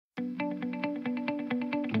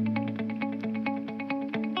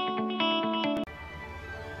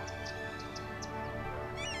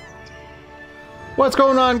What's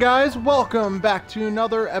going on, guys? Welcome back to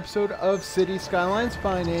another episode of City Skylines.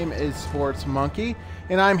 My name is Sports Monkey,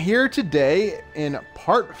 and I'm here today in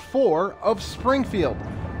part 4 of Springfield.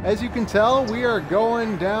 As you can tell, we are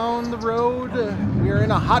going down the road. We are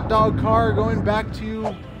in a hot dog car going back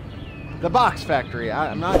to the box factory.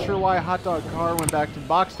 I'm not sure why a hot dog car went back to the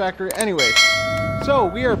box factory. Anyways,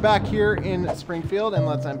 so we are back here in Springfield, and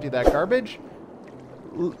let's empty that garbage.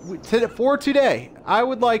 For today, I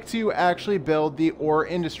would like to actually build the ore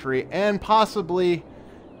industry and possibly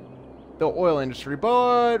the oil industry,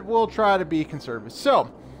 but we'll try to be conservative.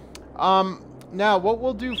 So, now what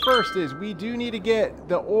we'll do first is we do need to get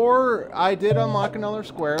the ore. I did unlock another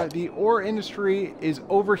square. The ore industry is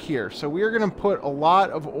over here, so we are going to put a lot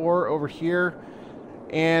of ore over here,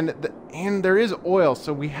 and there is oil,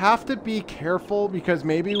 so we have to be careful because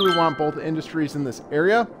maybe we want both industries in this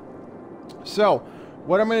area. So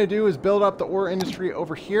what I'm going to do is build up the ore industry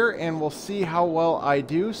over here, and we'll see how well I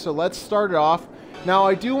do. So let's start it off. Now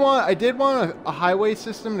I did want a highway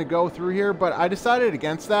system to go through here, but I decided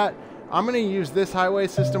against that. I'm going to use this highway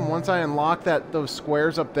system once I unlock those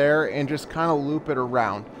squares up there and just kind of loop it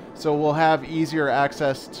around. So we'll have easier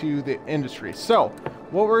access to the industry. So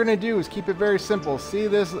what we're going to do is keep it very simple. See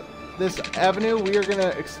this avenue? We are going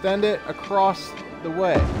to extend it across the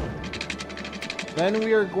way. Then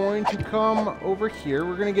we are going to come over here.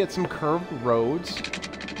 We're going to get some curved roads.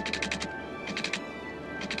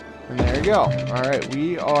 And there you go. All right,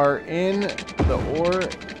 we are in the ore.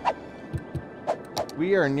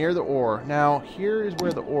 We are near the ore. Now, here is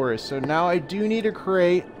where the ore is. So now I do need to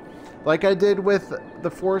create, like I did with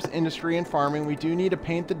the forest industry and farming, we do need to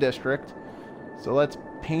paint the district. So let's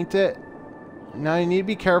paint it. Now you need to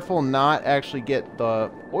be careful not actually get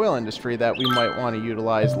the oil industry that we might want to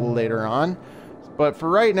utilize later on. But for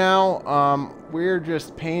right now, we're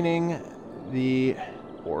just painting the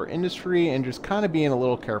ore industry and just kind of being a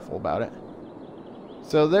little careful about it.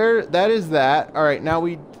 So that is that. All right, now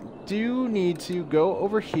we do need to go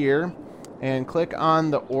over here and click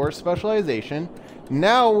on the ore specialization.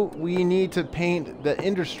 Now we need to paint the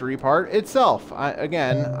industry part itself.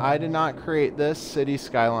 Again, I did not create this. City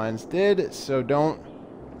Skylines did, so don't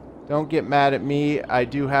get mad at me. I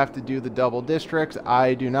do have to do the double districts.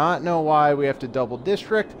 I do not know why we have to double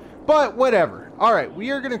district, but whatever. All right, we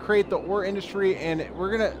are going to create the ore industry, and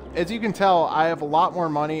we're going to, as you can tell, I have a lot more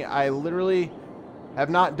money. I literally have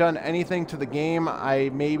not done anything to the game. I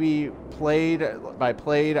maybe played,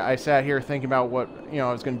 I sat here thinking about what, I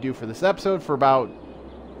was going to do for this episode for about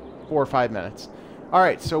 4 or 5 minutes. All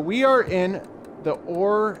right, so we are in the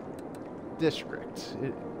ore district.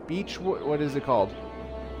 What is it called?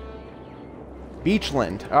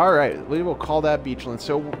 Beachland. All right, we will call that Beachland.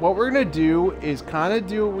 So what we're going to do is kind of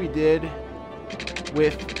do what we did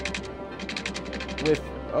with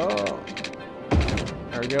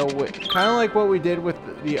there we go, kind of like what we did with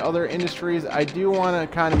the other industries. I do want to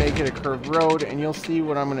kind of make it a curved road, and you'll see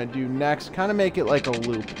what I'm going to do next. Kind of make it like a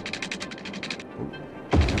loop.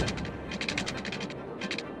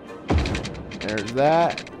 There's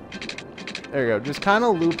that. There you go. Just kind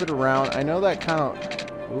of loop it around. I know that kind of...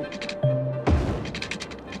 Oop.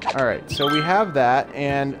 Alright, so we have that,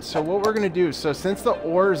 and so what we're going to do, so since the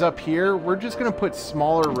ore is up here, we're just going to put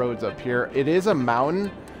smaller roads up here. It is a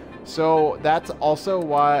mountain, so that's also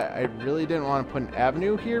why I really didn't want to put an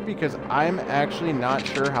avenue here, because I'm actually not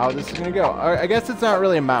sure how this is going to go. I guess it's not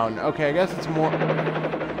really a mountain. Okay, I guess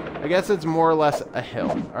it's more or less a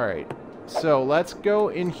hill. Alright, so let's go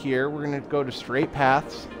in here. We're going to go to straight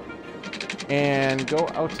paths, and go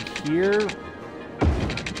out to here,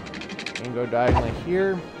 and go diagonally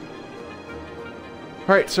here.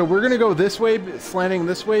 Alright, so we're going to go this way, slanting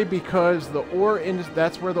this way, because the ore,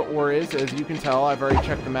 that's where the ore is. As you can tell, I've already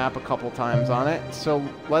checked the map a couple times on it. So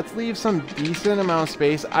let's leave some decent amount of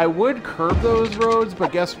space. I would curve those roads,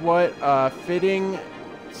 but guess what? Fitting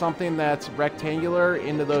something that's rectangular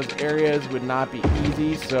into those areas would not be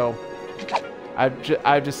easy. So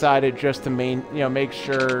I've decided just to make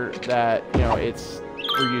sure that,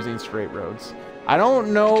 we're using straight roads. I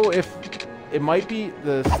don't know if... It might be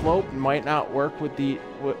the slope might not work with the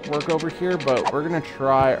work over here, but we're gonna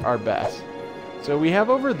try our best. So we have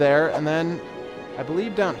over there, and then I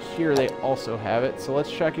believe down here they also have it. So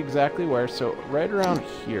let's check exactly where. So right around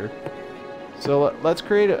here. So let's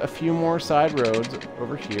create a few more side roads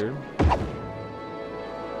over here.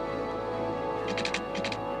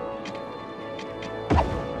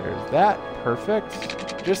 There's that. Perfect.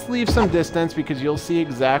 Just leave some distance because you'll see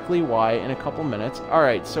exactly why in a couple minutes.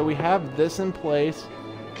 Alright, so we have this in place.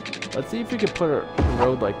 Let's see if we could put a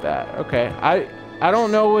road like that. Okay, I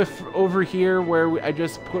don't know if over here where I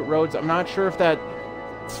just put roads, I'm not sure if that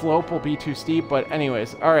slope will be too steep. But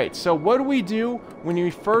anyways, all right. So what do we do when we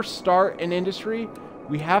first start an industry?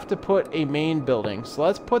 We have to put a main building. So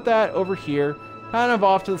let's put that over here, kind of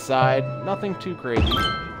off to the side. Nothing too crazy.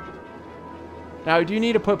 Now, I do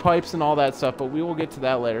need to put pipes and all that stuff, but we will get to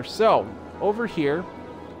that later. So, over here,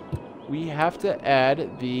 we have to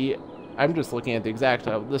add the... I'm just looking at the exact...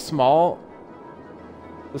 the small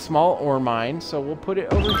ore mine. So, we'll put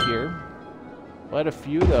it over here. We'll add a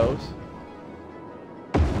few of those.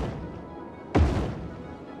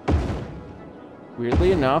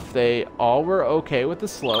 Weirdly enough, they all were okay with the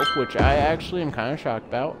slope, which I actually am kind of shocked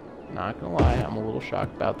about. Not gonna lie, I'm a little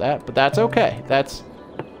shocked about that, but that's okay. That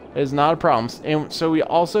is not a problem. And so we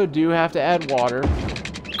also do have to add water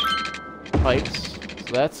pipes.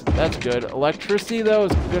 So that's good. Electricity, though,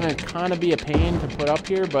 is gonna kind of be a pain to put up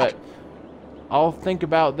here, but I'll think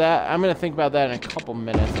about that. I'm gonna think about that in a couple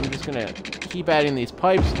minutes. I'm just gonna keep adding these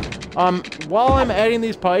pipes. While I'm adding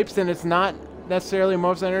these pipes, and it's not necessarily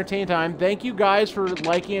most entertaining time, thank you guys for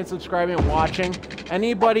liking and subscribing and watching.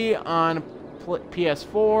 Anybody on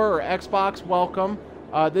PS4 or Xbox, welcome.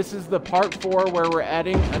 This is the part 4 where we're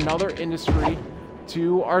adding another industry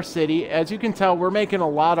to our city. As you can tell, we're making a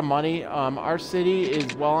lot of money. Our city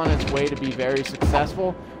is well on its way to be very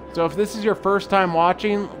successful. So if this is your first time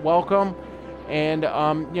watching, welcome. And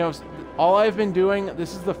you know, all I've been doing,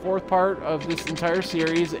 this is the 4th part of this entire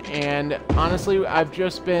series, and honestly, I've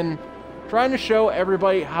just been trying to show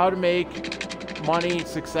everybody how to make money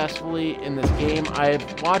successfully in this game.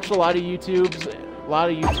 I've watched a lot of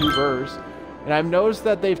YouTubers, and I've noticed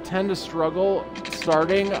that they tend to struggle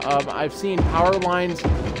starting. I've seen power lines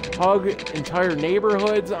hug entire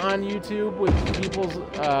neighborhoods on YouTube with people's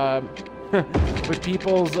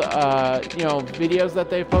you know, videos that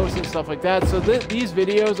they post and stuff like that. So these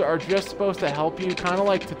videos are just supposed to help you, kind of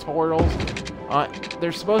like tutorials.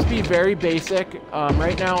 They're supposed to be very basic.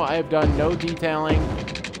 Right now, I have done no detailing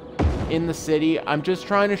in the city. I'm just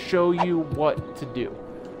trying to show you what to do.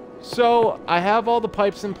 So I have all the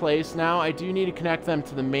pipes in place. Now I do need to connect them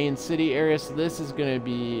to the main city area. So this is going to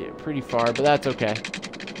be pretty far, but that's okay.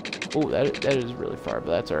 Oh, that is really far,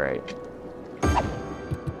 but that's all right.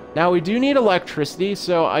 Now we do need electricity.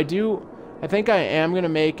 So I think I am going to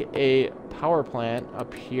make a power plant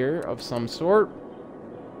up here of some sort.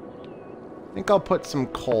 I think I'll put some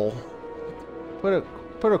coal.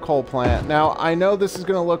 Put a coal plant. Now, I know this is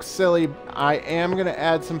going to look silly. I am going to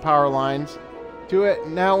add some power lines to it.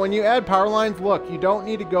 Now, when you add power lines, look, you don't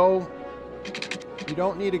need to go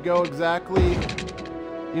exactly,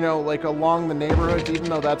 you know, like along the neighborhoods, even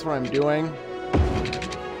though that's what I'm doing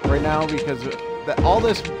right now, because all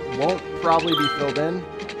this won't probably be filled in,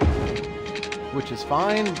 which is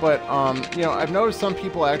fine. But, you know, I've noticed some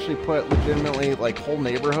people actually put legitimately like whole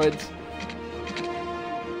neighborhoods.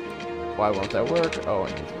 Why won't that work? Oh,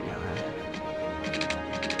 it needs to be high.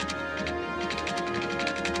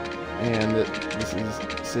 And this is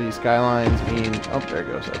City Skylines being... Oh, there it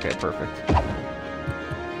goes. Okay, perfect.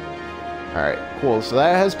 Alright, cool. So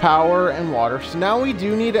that has power and water. So now we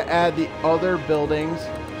do need to add the other buildings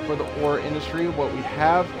for the ore industry. What we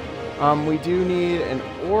have, we do need an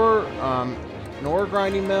ore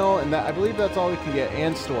grinding mill, and that, I believe that's all we can get,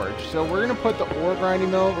 and storage. So we're going to put the ore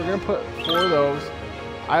grinding mill. We're going to put 4 of those.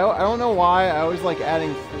 I don't know why I always like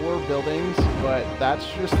adding 4 buildings, but that's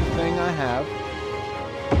just the thing I have.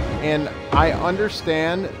 And I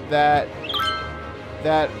understand that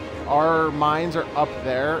our mines are up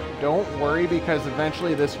there. Don't worry, because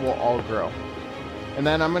eventually this will all grow. And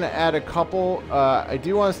then I'm going to add a couple. I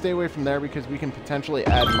do want to stay away from there because we can potentially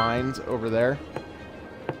add mines over there.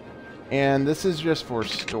 And this is just for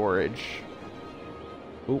storage.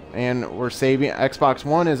 Ooh, and we're saving. Xbox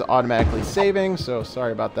One is automatically saving, so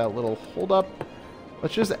sorry about that little hold up.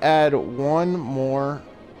 Let's just add one more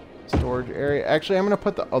storage area. Actually, I'm going to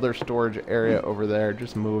put the other storage area over there.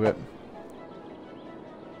 Just move it.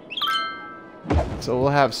 So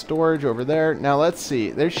we'll have storage over there. Now let's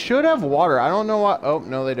see. They should have water. I don't know what. Oh,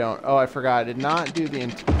 no, they don't. Oh, I forgot. I did not do the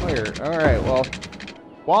entire. All right. Well,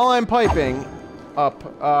 while I'm piping up,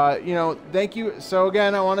 you know, thank you. So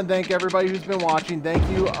again, I want to thank everybody who's been watching. Thank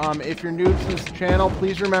you. If you're new to this channel,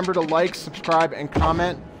 please remember to like, subscribe, and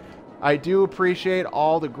comment. I do appreciate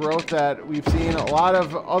all the growth that we've seen. A lot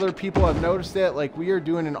of other people have noticed it. Like, we are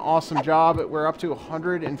doing an awesome job. We're up to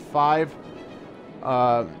 105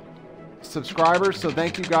 subscribers, so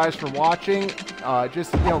thank you guys for watching.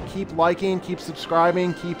 Just, you know, keep liking, keep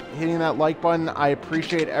subscribing, keep hitting that like button. I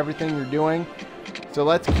appreciate everything you're doing. So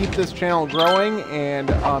let's keep this channel growing, and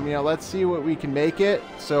you know, let's see what we can make it.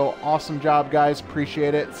 So awesome job, guys.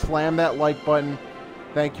 Appreciate it. Slam that like button.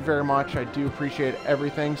 Thank you very much. I do appreciate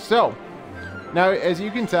everything. So Now, as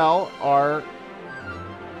you can tell, our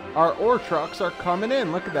ore trucks are coming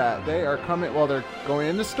in. Look at that. They are coming. Well, they're going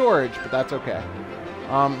into storage, but that's okay.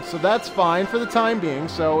 So that's fine for the time being.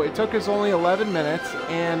 So it took us only 11 minutes,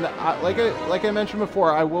 and like I mentioned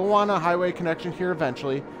before, I will want a highway connection here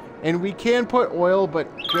eventually, and we can put oil, but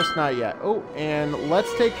just not yet. Oh, and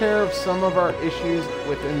let's take care of some of our issues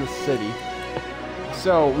within the city.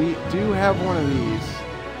 So we do have one of these,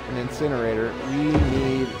 an incinerator. We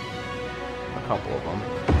need a couple of them.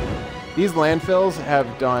 These landfills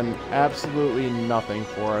have done absolutely nothing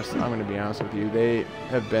for us. I'm going to be honest with you. They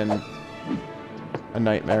have been a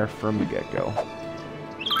nightmare from the get-go.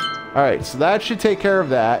 Alright, so that should take care of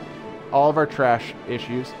that. All of our trash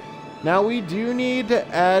issues. Now we do need to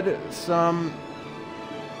add some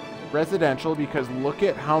residential because look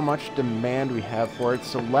at how much demand we have for it.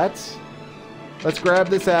 So let's grab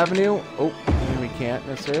this avenue. Oh, and we can't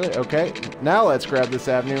necessarily. Okay, now let's grab this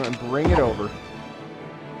avenue and bring it over.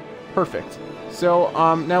 Perfect. So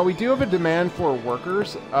now we do have a demand for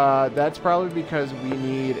workers. That's probably because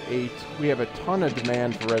we have a ton of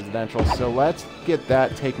demand for residential. So let's get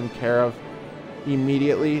that taken care of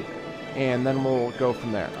immediately, and then we'll go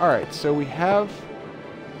from there. All right. So we have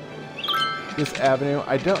this avenue.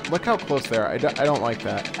 Look how close they are. I don't like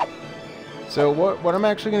that. So what I'm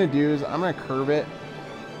actually going to do is I'm going to curve it.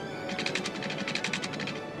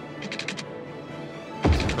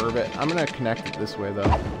 Just curve it. I'm going to connect it this way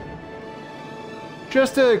though,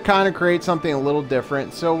 just to kind of create something a little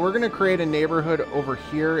different. So we're going to create a neighborhood over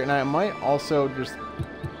here, and I might also just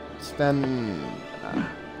extend...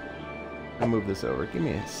 I'll move this over. Give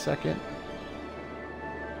me a second.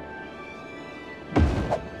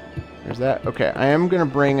 There's that. Okay, I am going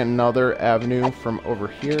to bring another avenue from over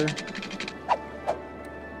here.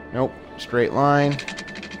 Nope, straight line.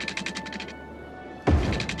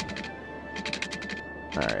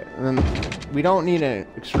 Alright, and then we don't need an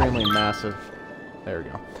extremely massive... There we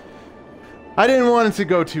go. I didn't want it to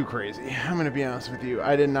go too crazy. I'm going to be honest with you.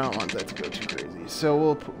 I did not want that to go too crazy. So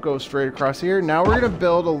we'll go straight across here. Now we're going to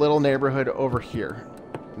build a little neighborhood over here.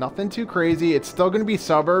 Nothing too crazy. It's still going to be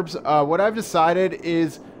suburbs. What I've decided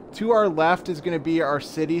is to our left is going to be our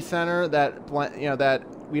city center that that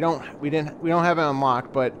we don't have it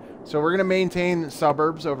unlocked, but so we're going to maintain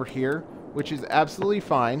suburbs over here, which is absolutely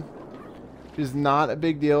fine. Which is not a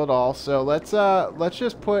big deal at all. So let's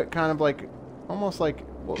just put kind of like almost like,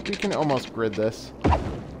 well, we can almost grid this.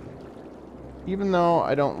 Even though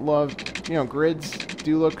I don't love, grids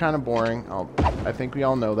do look kind of boring. I think we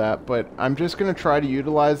all know that, but I'm just going to try to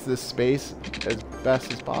utilize this space as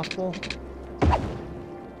best as possible.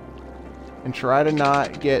 And try to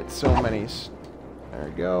not get so many. There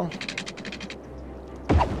we go.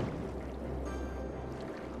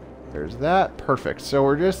 There's that. Perfect. So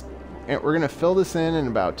we're going to fill this in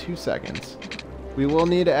about 2 seconds. We will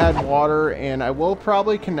need to add water, and I will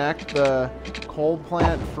probably connect the coal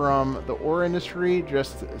plant from the ore industry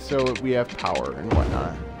just so we have power and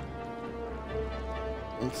whatnot.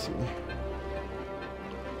 Let's see.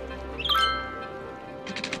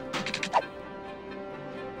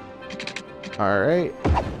 Alright.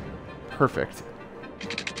 Perfect.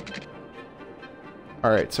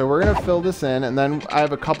 Alright, so we're going to fill this in, and then I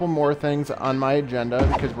have a couple more things on my agenda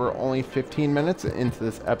because we're only 15 minutes into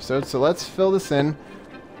this episode. So let's fill this in.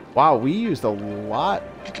 Wow, we used a lot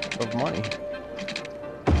of money.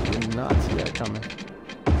 Did not see that coming.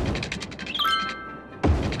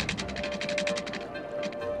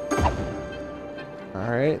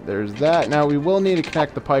 Alright, there's that. Now we will need to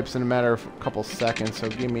connect the pipes in a matter of a couple seconds, so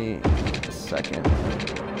give me a second.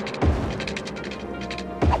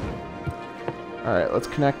 Alright, let's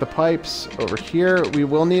connect the pipes over here. We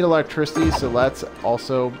will need electricity, so let's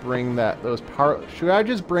also bring those power... Should I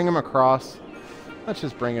just bring them across? Let's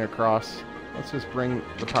just bring it across. Let's just bring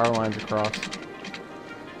the power lines across.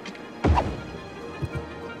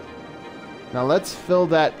 Now let's fill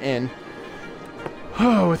that in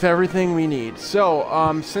with everything we need.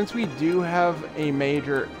 So, since we do have a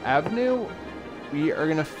major avenue, we are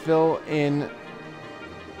going to fill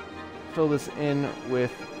this in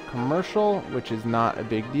with commercial, which is not a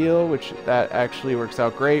big deal, which that actually works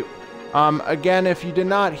out great. Again, if you did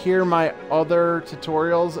not hear my other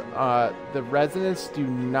tutorials, the residents do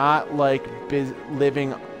not like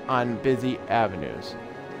living on busy avenues.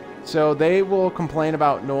 So they will complain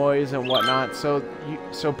about noise and whatnot. So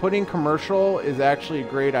putting commercial is actually a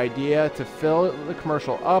great idea to fill the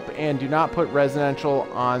commercial up, and do not put residential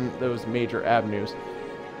on those major avenues.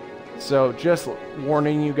 So just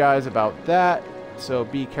warning you guys about that. So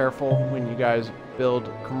be careful when you guys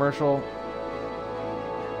build commercial.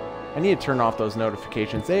 I need to turn off those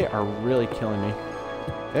notifications. They are really killing me.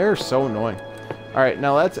 They're so annoying. All right,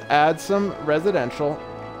 now let's add some residential.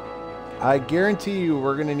 I guarantee you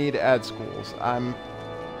we're going to need to add schools. I'm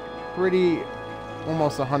pretty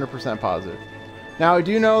almost 100% positive. Now, I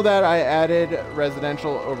do know that I added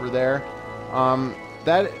residential over there.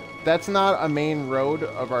 That's not a main road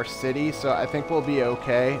of our city, so I think we'll be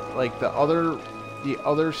okay. Like the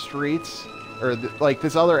other streets, or like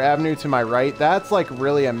this other avenue to my right, that's like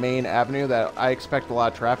really a main avenue that I expect a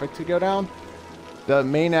lot of traffic to go down. The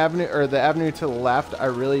main avenue, or the avenue to the left, I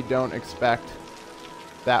really don't expect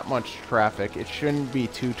that much traffic. It shouldn't be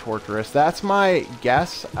too torturous. That's my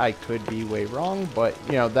guess. I could be way wrong, but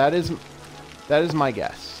you know, that is my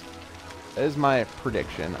guess. That is my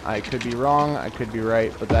prediction. I could be wrong, I could be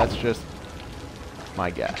right, but that's just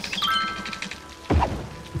my guess.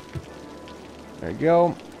 There you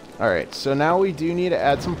go. Alright, so now we do need to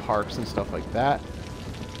add some parks and stuff like that.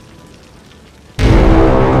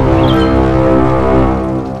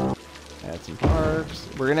 Add some parks.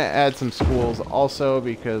 We're gonna add some schools also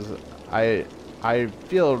because I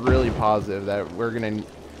feel really positive that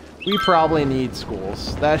we probably need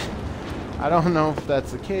schools. That I don't know if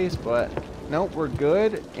that's the case, but nope, we're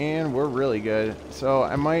good and we're really good. So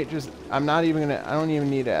I don't even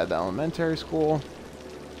need to add the elementary school.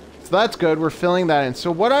 So that's good. We're filling that in.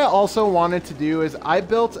 So what I also wanted to do is I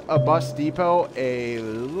built a bus depot a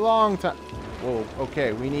long time. Whoa,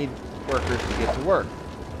 okay, we need workers to get to work.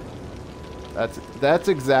 That's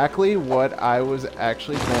exactly what I was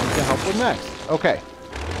actually going to help with next. Okay,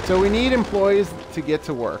 so we need employees to get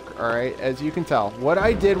to work, all right, as you can tell. What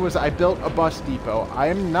I did was I built a bus depot. I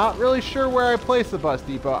am not really sure where I placed the bus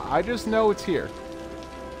depot. I just know it's here.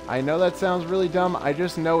 I know that sounds really dumb. I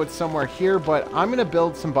just know it's somewhere here, but I'm going to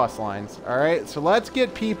build some bus lines, all right? So let's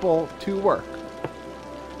get people to work.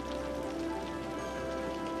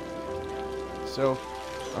 So,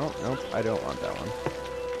 oh, nope, I don't want that one.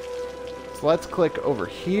 So let's click over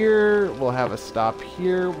here. We'll have a stop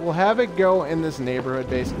here. We'll have it go in this neighborhood,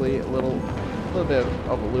 basically, a little bit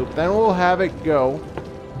of a loop. Then we'll have it go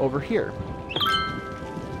over here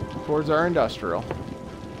towards our industrial.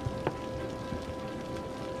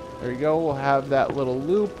 There you go. We'll have that little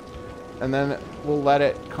loop, and then we'll let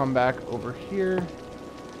it come back over here.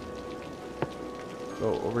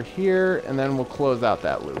 Go over here, and then we'll close out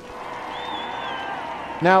that loop.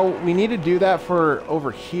 Now, we need to do that for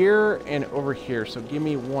over here and over here. So give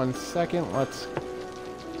me 1 second. Let's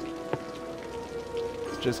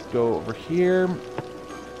just go over here.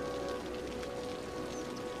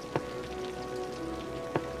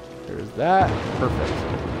 There's that. Perfect.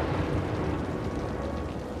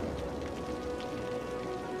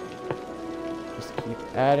 Just keep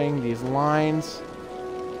adding these lines.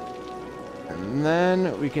 And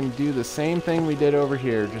then we can do the same thing we did over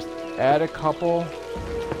here. Just add a couple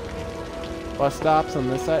bus stops on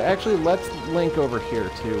this side. Actually, let's link over here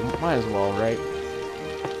too. Might as well, right?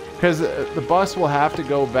 Because the bus will have to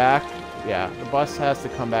go back. Yeah, the bus has to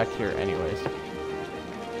come back here anyways.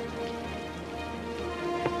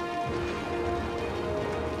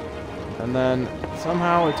 And then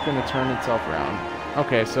somehow it's going to turn itself around.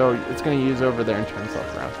 Okay, so it's going to use over there and turn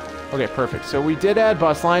itself around. Okay, perfect. So we did add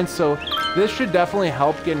bus lines, so this should definitely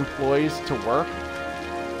help get employees to work.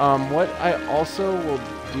 What I also will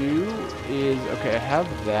do is, okay, I have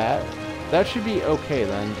that. That should be okay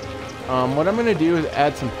then. What I'm going to do is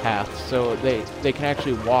add some paths so they can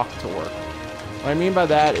actually walk to work. What I mean by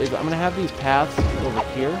that is I'm going to have these paths over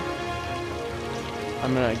here.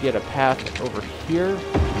 I'm going to get a path over here.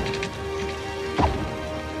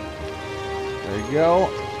 There you go.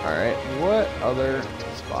 Alright, what other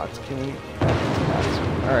spots can we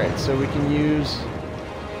add? Alright, so we can use...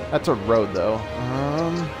 That's a road though.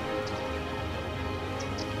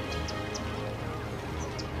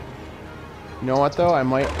 You know what though? I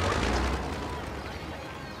might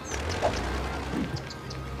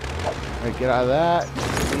get out of that.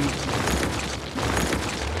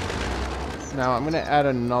 Now I'm gonna add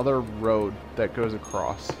another road that goes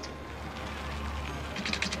across.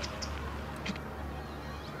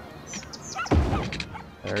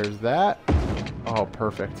 There's that. Oh,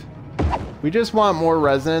 perfect. We just want more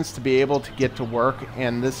residents to be able to get to work,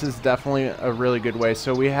 and this is definitely a really good way.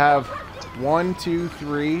 So we have 1, 2,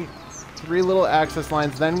 3 little access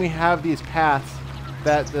lines. Then we have these paths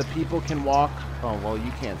that the people can walk. Oh, well,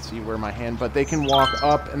 you can't see where my hand, but they can walk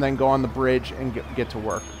up and then go on the bridge and get to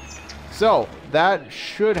work. So that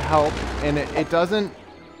should help, and it doesn't,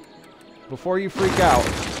 before you freak out,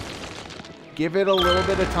 give it a little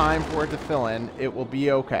bit of time for it to fill in. It will be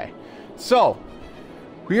okay. So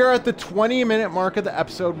We are at the 20-minute mark of the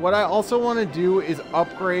episode. What I also want to do is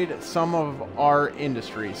upgrade some of our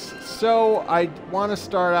industries. So I want to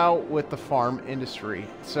start out with the farm industry.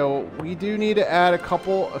 So we do need to add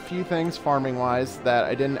a few things farming wise that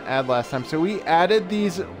I didn't add last time. So we added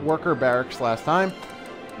these worker barracks last time.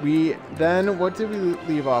 What did we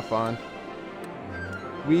leave off on?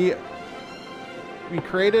 We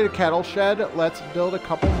created a cattle shed. Let's build a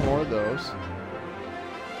couple more of those.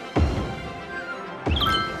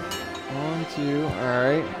 1, 2,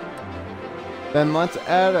 alright. Then let's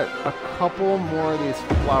add a couple more of these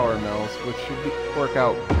flour mills, which should work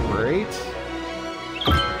out great.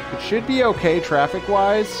 It should be okay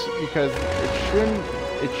traffic-wise, because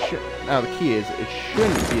now the key is, it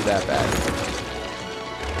shouldn't be that bad.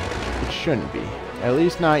 It shouldn't be. At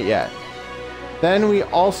least not yet. Then we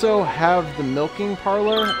also have the milking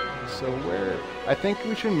parlor. So I think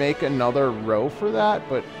we should make another row for that,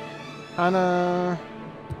 but kinda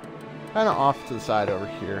off to the side over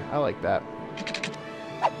here. I like that.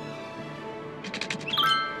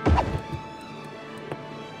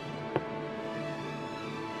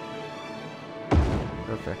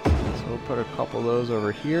 Perfect. So we'll put a couple of those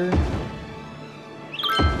over here.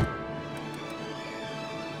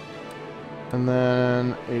 And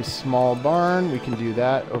then a small barn. We can do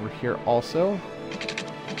that over here also.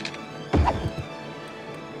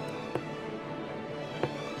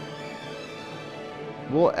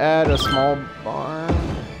 We'll add a small barn.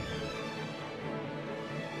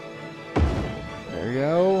 There we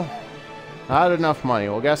go. Not enough money.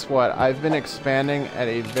 Well, guess what? I've been expanding at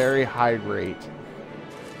a very high rate.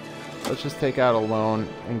 Let's just take out a loan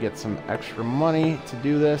and get some extra money to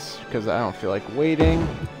do this because I don't feel like waiting.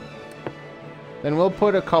 Then we'll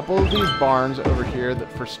put a couple of these barns over here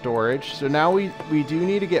for storage. So now we do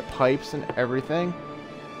need to get pipes and everything.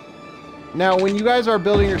 Now, when you guys are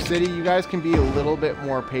building your city, you guys can be a little bit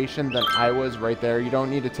more patient than I was right there. You don't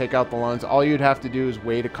need to take out the loans. All you'd have to do is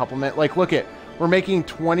wait a couple minutes. Like, look at, we're making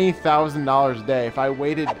 $20,000 a day. If I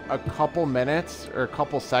waited a couple minutes or a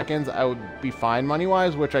couple seconds, I would be fine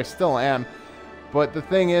money-wise, which I still am. But the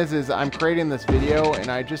thing is I'm creating this video, and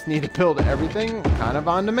I just need to build everything kind of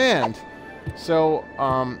on demand. So,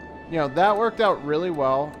 you know, that worked out really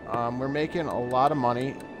well. We're making a lot of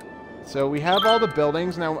money. So we have all the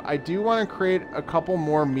buildings. Now, I do want to create a couple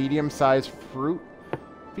more medium-sized fruit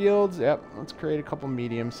fields. Yep, let's create a couple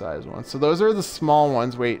medium-sized ones. So those are the small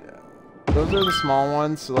ones. Wait, those are the small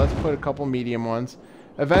ones. So let's put a couple medium ones.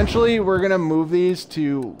 Eventually, we're going to move these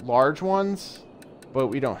to large ones, but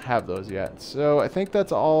we don't have those yet. So I think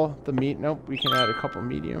that's all the meat. Nope, we can add a couple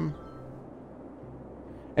medium.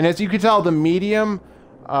 And as you can tell, the medium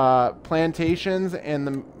plantations and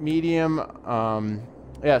the medium...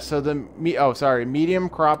 yeah, so the medium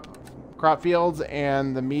crop fields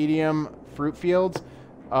and the medium fruit fields,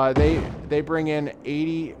 they bring in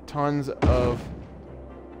 80 tons of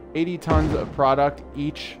product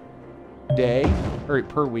each day, or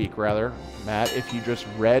per week rather. Matt, if you just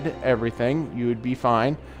read everything, you would be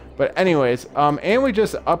fine. But anyways, and we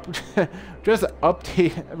just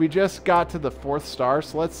we just got to the 4th star,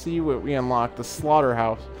 so let's see what we unlocked. The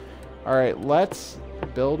slaughterhouse. All right, let's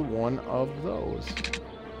build one of those.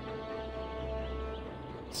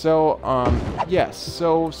 So, yes,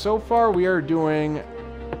 so far we are doing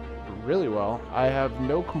really well. I have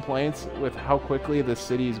no complaints with how quickly the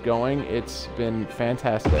city's going. It's been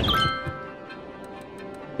fantastic.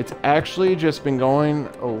 It's actually just been going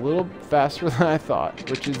a little faster than I thought,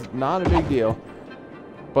 which is not a big deal.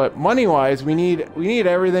 But money-wise, we need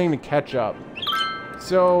everything to catch up.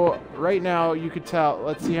 So, right now, you could tell,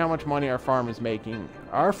 let's see how much money our farm is making.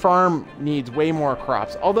 Our farm needs way more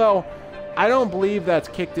crops, although I don't believe that's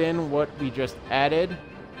kicked in what we just added,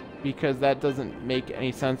 because that doesn't make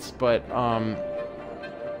any sense, but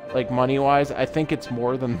like money-wise, I think it's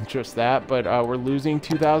more than just that, but we're losing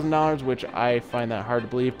 $2,000, which I find that hard to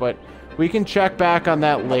believe, but we can check back on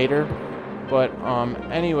that later. But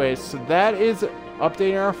anyways, so that is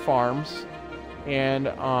updating our farms, and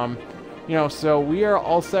you know, so we are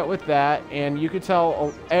all set with that, and you could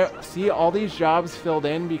tell, see all these jobs filled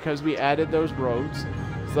in because we added those roads.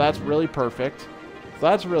 So that's really perfect. So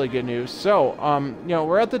that's really good news. So, you know,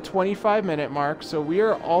 we're at the 25-minute mark, so we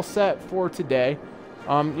are all set for today.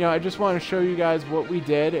 You know, I just want to show you guys what we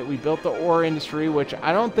did. We built the ore industry, which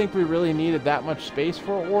I don't think we really needed that much space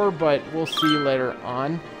for ore, but we'll see later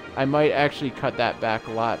on. I might actually cut that back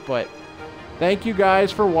a lot, but thank you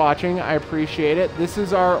guys for watching. I appreciate it. This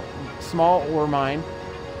is our small ore mine.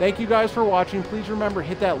 Thank you guys for watching. Please remember,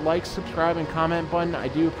 hit that like, subscribe, and comment button. I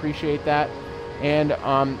do appreciate that. And,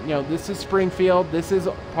 you know, this is Springfield. This is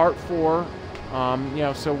part 4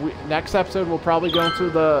 So next episode we'll probably go into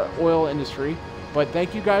the oil industry. But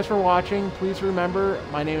thank you guys for watching. Please remember,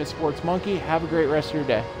 my name is Sports Monkey. Have a great rest of your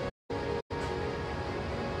day.